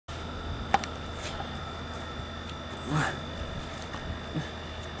Lucky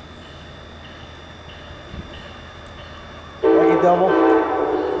double.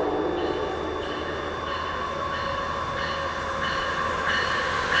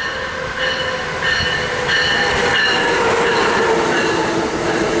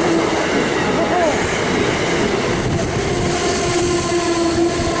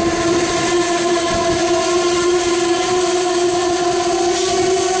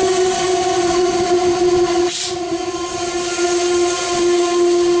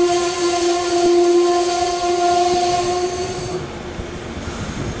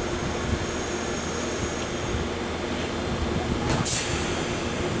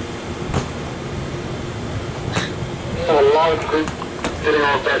 Getting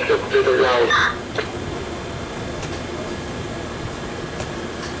all back up to the right.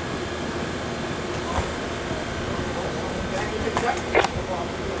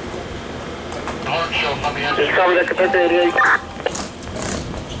 Just cover the capacity area.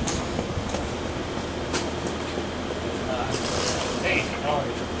 Hey, how are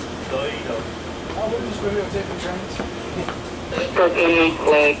you? So you go. Oh, we're just videotaping trains. Truck 88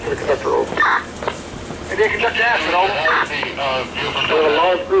 flag to the cathedral. Hey, they conduct acid, over. We have a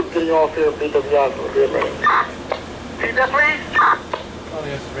large group getting off here at BWI for a good minute. Repeat that, please. Oh,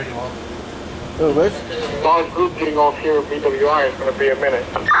 yes, it's radio off. Oh, what? Large group getting off here at BWI is going to be a minute.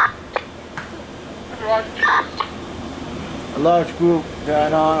 A large group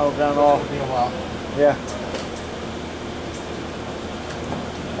going on or going off. It'll be a while. Yeah.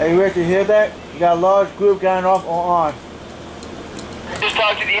 Hey, Rich, you hear that? You got a large group going off or on. Just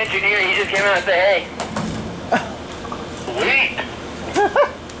talked to the engineer. He just came out and said, hey. Sweet.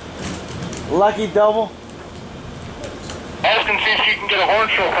 Lucky double. Ask him see if you can get a horn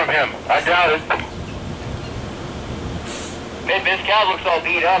show from him. I doubt it. Man, this cow looks all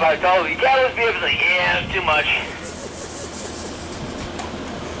beat up. I told him, you got to be able to say, yeah, it's too much.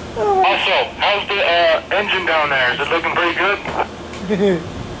 Also, how's the engine down there? Is it looking pretty good?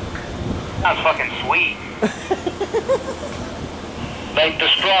 Sounds fucking sweet. Like,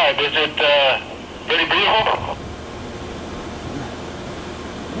 describe, is it pretty beautiful?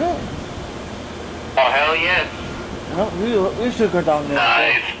 Yeah. Oh, hell yes. No, we should go down there.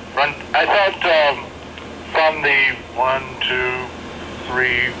 Nice. I thought from the 1, 2,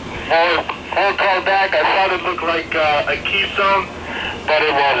 3, 4 car back, I thought it looked like a Keystone, but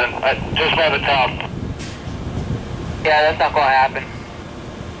it wasn't. Just by the top. Yeah, that's not going to happen.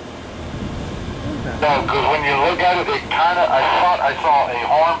 No, because when you look at it, it kind of, I thought I saw a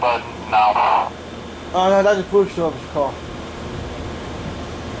horn, but no. Oh no, that's a full service car.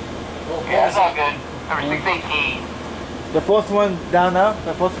 Yeah, it's all good. Number 618. The first one down now,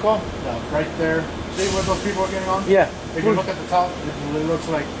 the first car? Yeah, right there. See where those people are getting on? Yeah. If you look at the top, it looks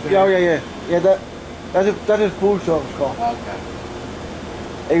like they're... Yeah, yeah, yeah. Yeah, that's a full service car. Okay.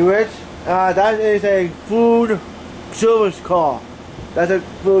 Hey, Rich, that is a food service car. That's a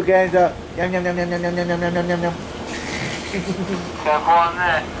food gang that yum yum yum yum yum yum yum yum yum yum yum. Careful on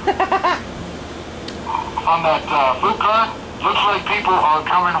that. On that food car, looks like people are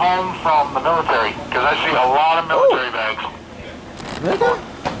coming home from the military, because I see a lot of military bags. Really?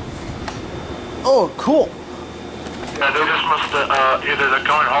 Oh, cool. Yeah, they just must either they're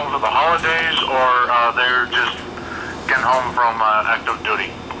going home for the holidays or they're just getting home from active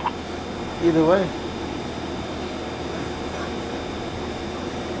duty. Either way.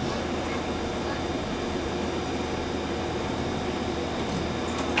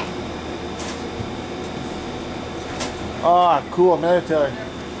 Ah, cool, military.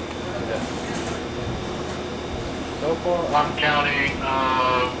 So far, One county,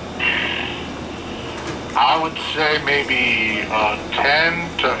 I would say maybe 10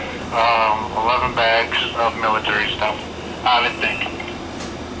 to 11 bags of military stuff, I would think.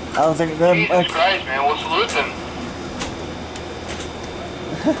 I don't think them. Jesus Christ, man, we'll salute them.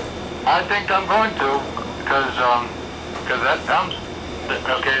 I think I'm going to, because that sounds,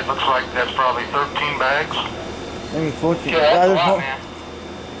 okay, it looks like that's probably 13 bags. Maybe 14. Yeah, that's a That is lot, man.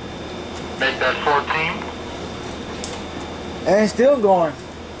 Make that 14. And it's still going.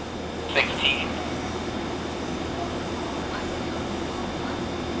 16.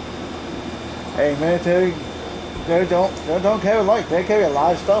 Hey, military, they don't carry light. They carry a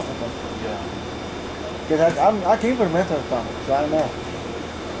lot of stuff with them. yeah. Because I came from the military family, so I know.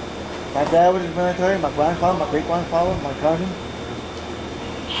 My dad was in the military, my grandfather, my great-grandfather, my cousin.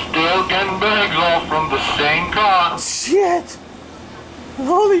 Still getting bags off from the same car. Shit!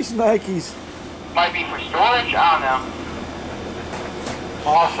 All these Nikes. Might be for storage, I don't know.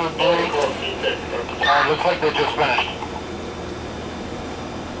 Possibly. Looks like they just finished.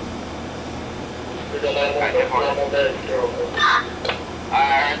 heard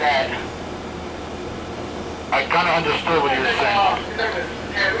that. I kind of understood what you were saying.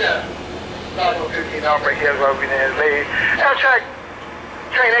 15 Alpha here, Robin is lead. Amtrak,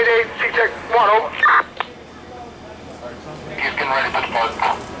 train 88, C-Tech 1 over. He's getting ready for the park.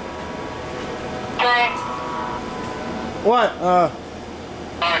 Okay. What?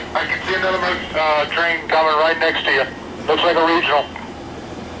 I can see another train coming right next to you. Looks like a regional.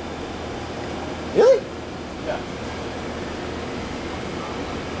 Really? Yeah.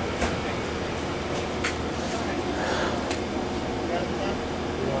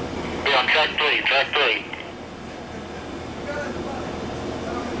 Be on track 3, track 3.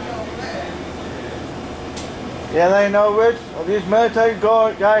 Yeah, they know, Rich. Well, these military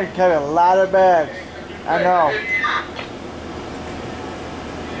guys carry a lot of bags. I know.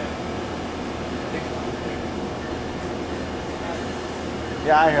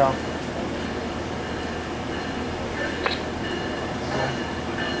 Yeah, I know.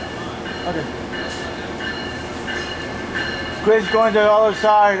 Okay. Chris going to the other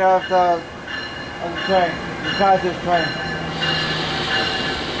side of the train. Besides this train.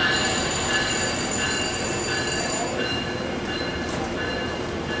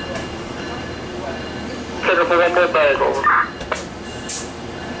 Set up for one more bag, over.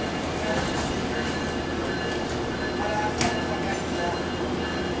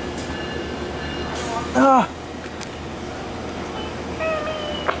 Ah.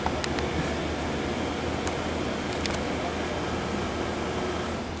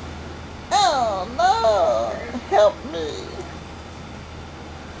 Oh no! Help me!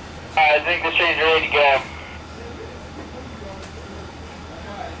 I think the train's ready to go.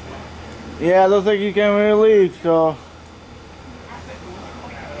 Yeah, it looks like you can really leave, so.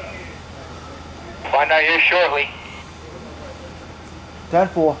 Find out here shortly.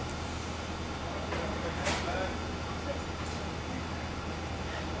 10-4.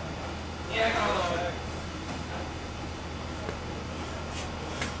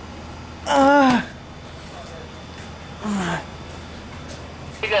 I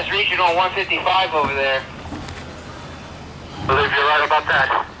think that's regional 155 over there. I believe you're right about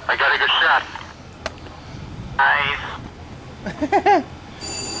that. I got a good shot. Nice.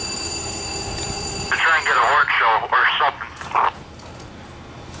 To try and get a horn show or something.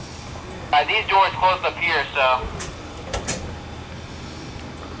 These doors closed up here, so.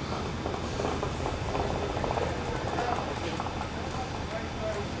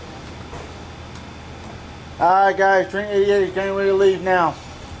 Alright guys, train 88 is getting ready to leave now.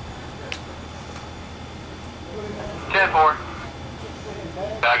 10-4.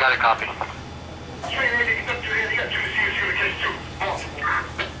 I got a copy. He's leaving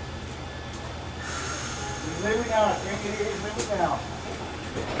now, train 88 is leaving now.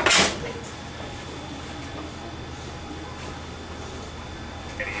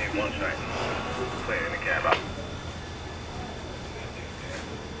 One train. Clearing the cab out.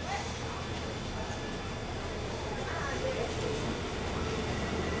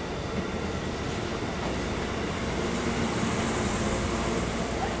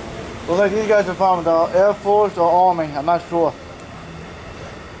 Looks like these guys are from the Air Force or Army, I'm not sure.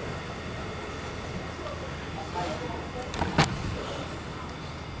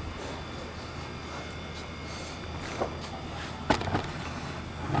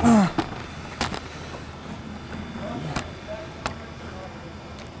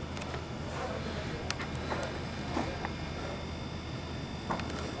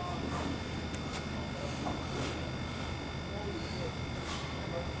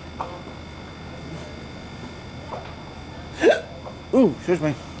 Ooh, excuse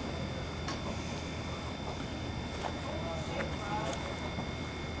me.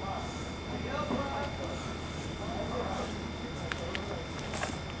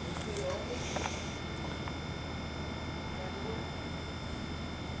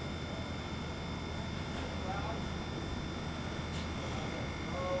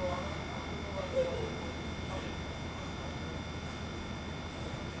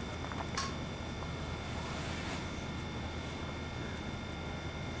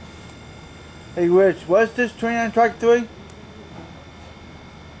 Hey Rich, what's this train on track 3?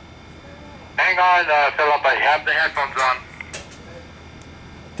 Hang on, Philip, I have the headphones on.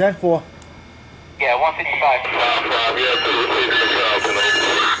 10-4. Yeah, 155.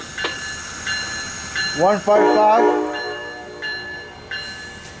 155?